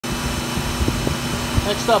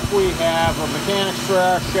Next up we have a mechanics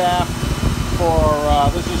shaft for,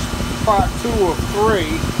 this is part 2 of 3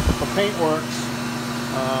 for Paintworks.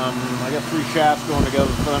 I got 3 shafts going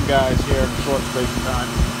together for them guys here in a short space of time.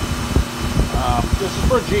 This is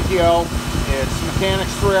for a GTO. It's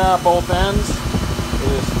mechanics 3R both ends.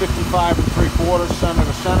 It is 55 3/4 center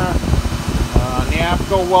to center.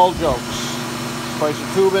 Neapco weld jokes. Spicer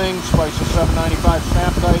tubing, Spicer 795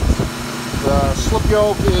 snap tights. The slip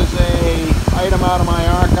yoke is a item out of my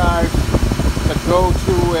archive to go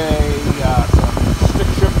to a stick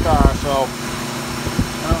shift car, so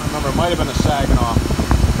I don't remember, it might have been a Saginaw.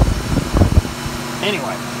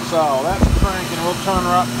 Anyway, so that's cranking, we'll turn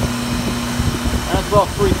her up. That's about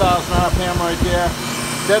 3,000 RPM right there.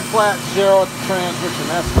 Dead flat, 0 at the transmission,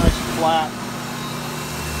 that's nice and flat.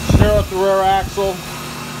 0 at the rear axle.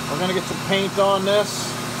 We're going to get some paint on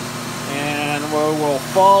this, and we'll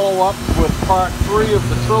follow up with part 3 of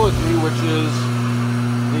the trilogy, which is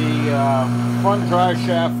the front drive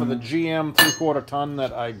shaft for the GM 3/4 ton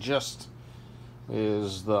that I just,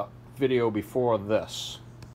 is the video before this.